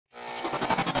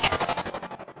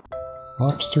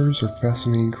Lobsters are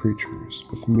fascinating creatures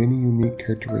with many unique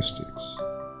characteristics.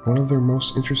 One of their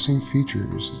most interesting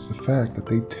features is the fact that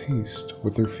they taste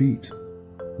with their feet.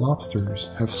 Lobsters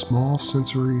have small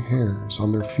sensory hairs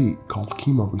on their feet called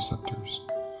chemoreceptors,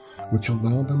 which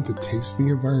allow them to taste the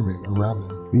environment around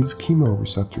them. These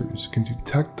chemoreceptors can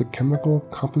detect the chemical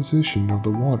composition of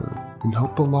the water and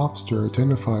help the lobster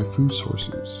identify food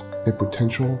sources and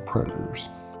potential predators.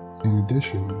 In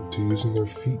addition to using their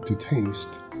feet to taste,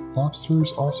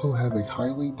 lobsters also have a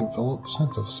highly developed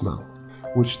sense of smell,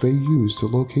 which they use to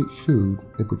locate food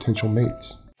and potential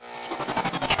mates.